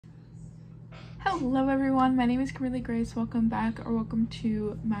Hello everyone, my name is Kimberly Grace. Welcome back or welcome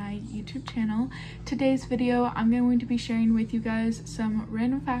to my YouTube channel. Today's video, I'm going to be sharing with you guys some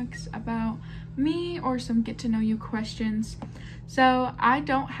random facts about me or some get to know you questions. So I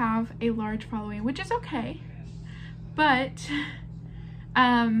don't have a large following, which is okay, but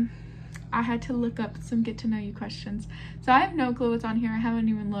I had to look up some get to know you questions. So I have no clue what's on here. I haven't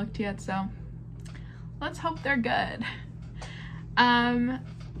even looked yet, so let's hope they're good.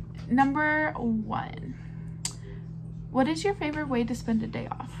 Number 1, what is your favorite way to spend a day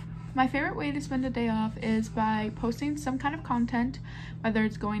off? My favorite way to spend a day off is by posting some kind of content, whether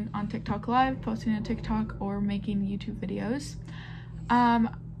it's going on TikTok live, posting a TikTok, or making YouTube videos.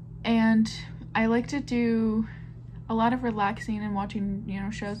 And I like to do a lot of relaxing and watching,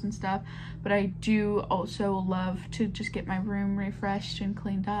 shows and stuff, but I do also love to just get my room refreshed and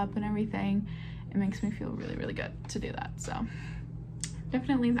cleaned up and everything. It makes me feel really, really good to do that, so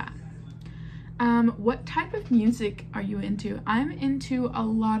definitely that. What type of music are you into? I'm into a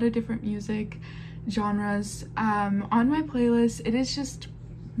lot of different music genres. On my playlist, it is just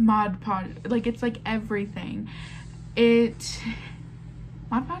Mod Podge, it's like everything.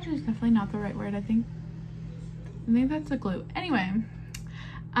 Mod Podge is definitely not the right word. I think that's a glue. Anyway,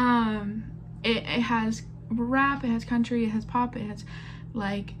 it has rap, it has country, it has pop, it has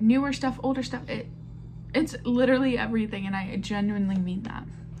like newer stuff, older stuff. It's literally everything, and I genuinely mean that.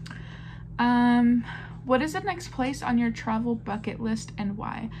 What is the next place on your travel bucket list and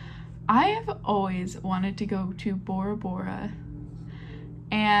why? I have always wanted to go to Bora Bora,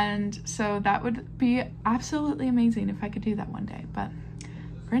 and so that would be absolutely amazing if I could do that one day, but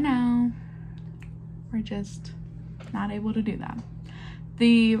for now, we're just not able to do that.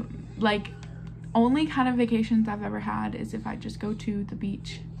 The only kind of vacations I've ever had is if I just go to the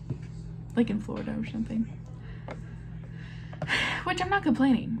beach, like in Florida or something, which I'm not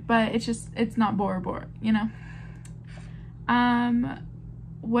complaining, but it's not Bora Bora,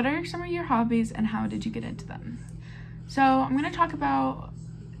 What are some of your hobbies and how did you get into them? So I'm going to talk about,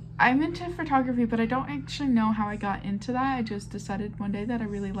 I'm into photography, but I don't actually know how I got into that. I just decided one day that I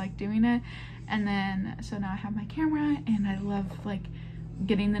really liked doing it, and then so now I have my camera, and I love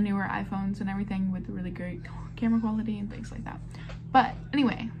getting the newer iPhones and everything with really great camera quality and things like that. But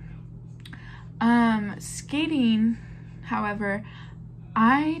anyway, skating, however,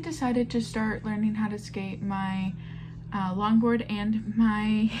 I decided to start learning how to skate my longboard and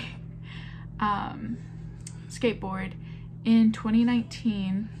my skateboard in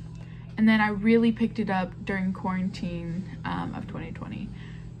 2019, and then I really picked it up during quarantine of 2020,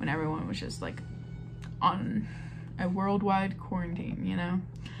 when everyone was just on a worldwide quarantine,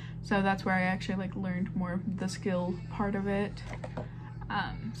 so that's where I actually learned more of the skill part of it.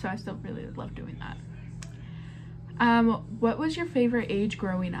 So I still really love doing that. What was your favorite age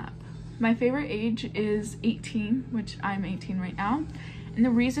growing up? My favorite age is 18, which I'm 18 right now. And the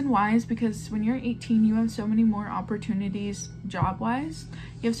reason why is because when you're 18, you have so many more opportunities job-wise.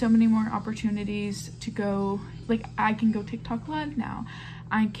 You have so many more opportunities to go, I can go TikTok live now.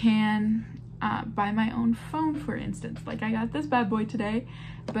 I can buy my own phone, for instance. I got this bad boy today,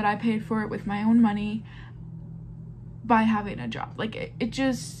 but I paid for it with my own money by having a job. It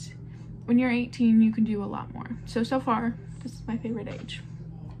just, when you're 18, you can do a lot more. So far, this is my favorite age.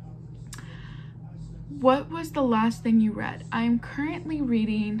 What was the last thing you read? I'm currently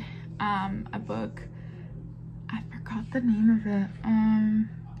reading a book. I forgot the name of it.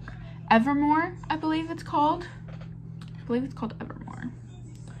 Evermore, I believe it's called. Evermore.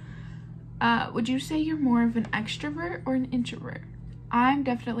 Would you say you're more of an extrovert or an introvert? I'm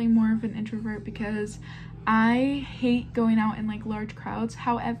definitely more of an introvert because I hate going out in large crowds.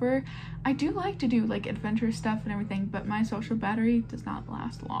 However, I do like to do adventurous stuff and everything, but my social battery does not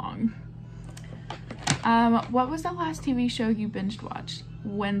last long. What was the last TV show you binged watched?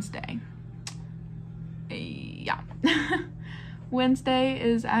 Wednesday. Yeah. Wednesday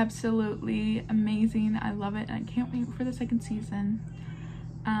is absolutely amazing. I love it, and I can't wait for the second season.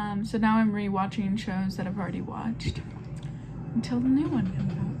 So now I'm rewatching shows that I've already watched until the new one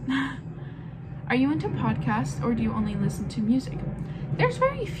comes out. Are you into podcasts or do you only listen to music? There's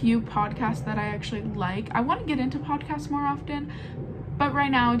very few podcasts that I actually like. I want to get into podcasts more often, but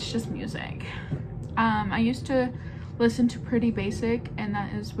right now it's just music. I used to listen to Pretty Basic, and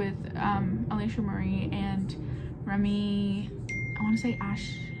that is with Alicia Marie and Remy, I want to say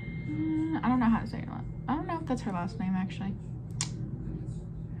Ash, I don't know how to say it. I don't know if that's her last name actually.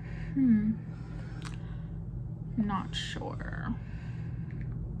 Not sure.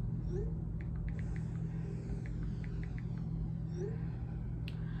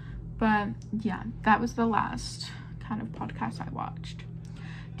 But yeah, that was the last kind of podcast I watched.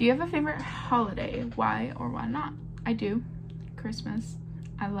 Do you have a favorite holiday? Why or why not? I do. Christmas.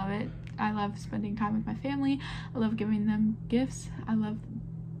 I love it. I love spending time with my family. I love giving them gifts. I love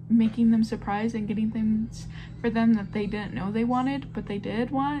making them surprised and getting things for them that they didn't know they wanted, but they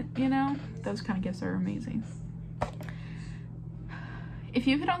did want, you know? Those kind of gifts are amazing. If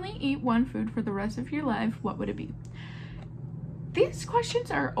you could only eat one food for the rest of your life, what would it be? These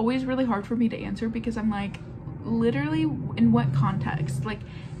questions are always really hard for me to answer because I'm like, literally in what context? Like,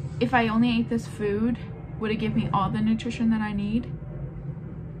 if I only ate this food, would it give me all the nutrition that I need?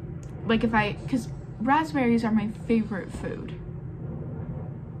 Like because raspberries are my favorite food.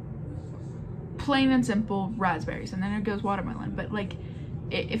 Plain and simple raspberries, and then it goes watermelon. But like,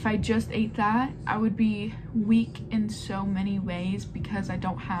 if I just ate that, I would be weak in so many ways because I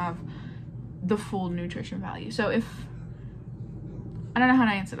don't have the full nutrition value. So I don't know how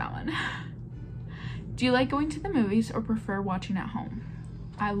to answer that one. Do you like going to the movies or prefer watching at home?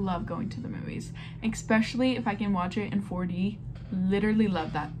 I love going to the movies, especially if I can watch it in 4D. Literally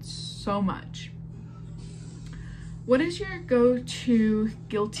love that so much. What is your go-to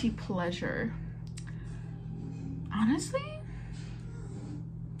guilty pleasure? Honestly,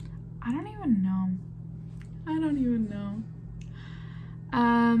 I don't even know.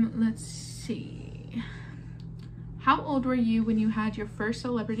 Let's see. How old were you when you had your first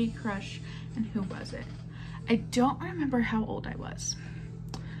celebrity crush, and who was it? I don't remember how old I was,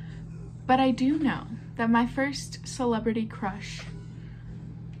 but I do know that my first celebrity crush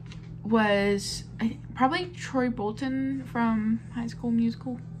was probably Troy Bolton from High School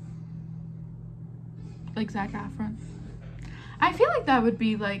Musical. Like Zac Efron. I feel like that would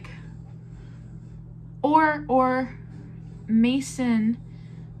be like, or Mason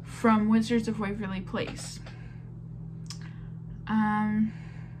from Wizards of Waverly Place.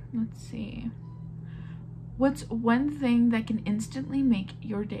 Let's see. What's one thing that can instantly make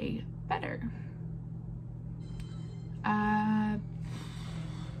your day better?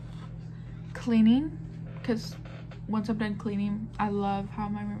 Cleaning, because once I'm done cleaning, I love how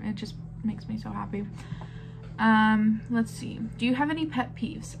my room, it just makes me so happy. Let's see. Do you have any pet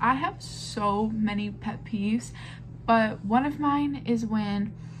peeves? I have so many pet peeves, but one of mine is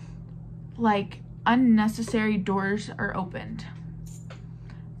when like unnecessary doors are opened.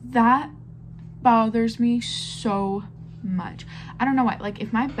 That bothers me so much. I don't know why. Like,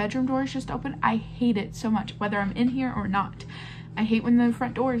 if my bedroom door is just open, I hate it so much, whether I'm in here or not. I hate when the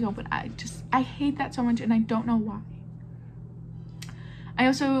front door is open. I hate that so much, and I don't know why. I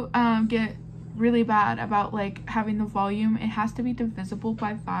also get really bad about like having the volume. It has to be divisible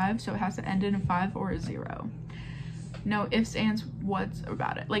by 5, so it has to end in a 5 or a 0. No ifs, ands, whats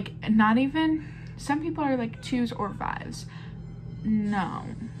about it. Like, not even, some people are like 2s or 5s. No.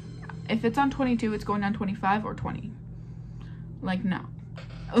 If it's on 22, it's going on 25 or 20. Like, no.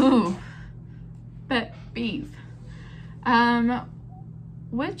 Ooh. Pet peeve.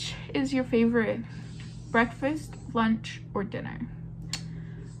 Which is your favorite breakfast, lunch, or dinner?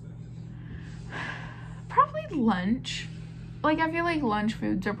 Probably lunch. Like, I feel like lunch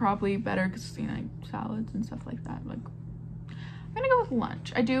foods are probably better because, you know, like salads and stuff like that. Like, I'm gonna go with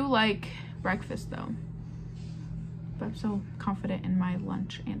lunch. I do like breakfast though, but I'm so confident in my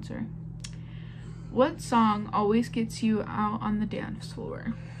lunch answer. What song always gets you out on the dance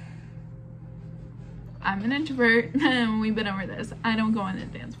floor? I'm an introvert. We've been over this. I don't go on the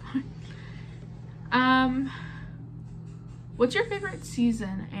dance floor. What's your favorite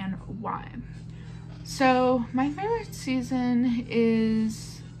season and why? So my favorite season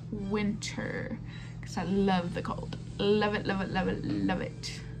is winter because I love the cold. Love it, love it, love it, love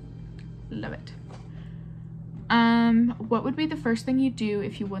it, love it. What would be the first thing you do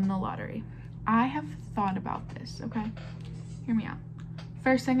if you won the lottery? I have thought about this, okay? Hear me out.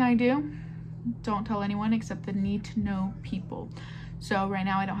 First thing I do, don't tell anyone except the need to know people. So right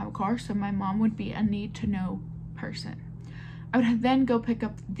now I don't have a car, so my mom would be a need to know person. I would then go pick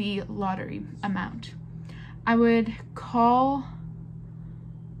up the lottery amount. I would call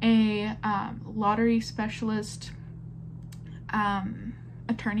a lottery specialist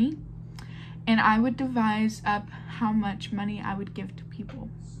attorney, and I would devise up how much money I would give to people.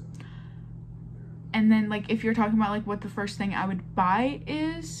 And then, like, if you're talking about like what the first thing I would buy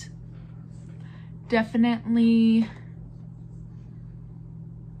is, definitely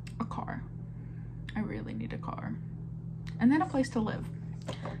a car. I really need a car. And then a place to live.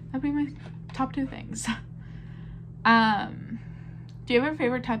 That'd be my top 2 things. Do you have a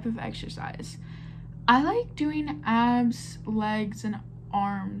favorite type of exercise? I like doing abs, legs, and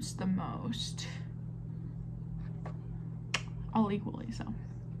arms the most. All equally so.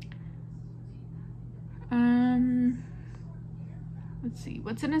 Let's see.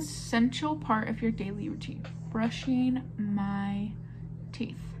 What's an essential part of your daily routine? Brushing my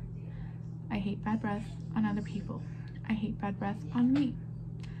teeth. I hate bad breath on other people. I hate bad breath on me.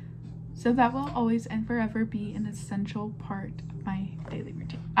 So that will always and forever be an essential part of my daily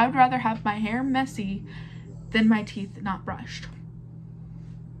routine. I would rather have my hair messy than my teeth not brushed.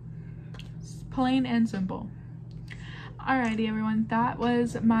 It's plain and simple. Alrighty everyone, that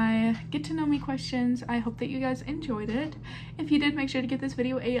was my get to know me questions. I hope that you guys enjoyed it. If you did, make sure to give this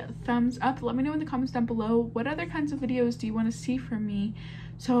video a thumbs up. Let me know in the comments down below what other kinds of videos do you want to see from me,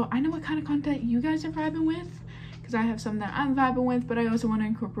 so I know what kind of content you guys are vibing with, because I have some that I'm vibing with, but I also want to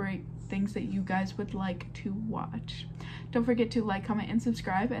incorporate things that you guys would like to watch. Don't forget to like, comment, and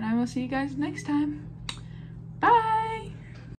subscribe, and I will see you guys next time. Bye.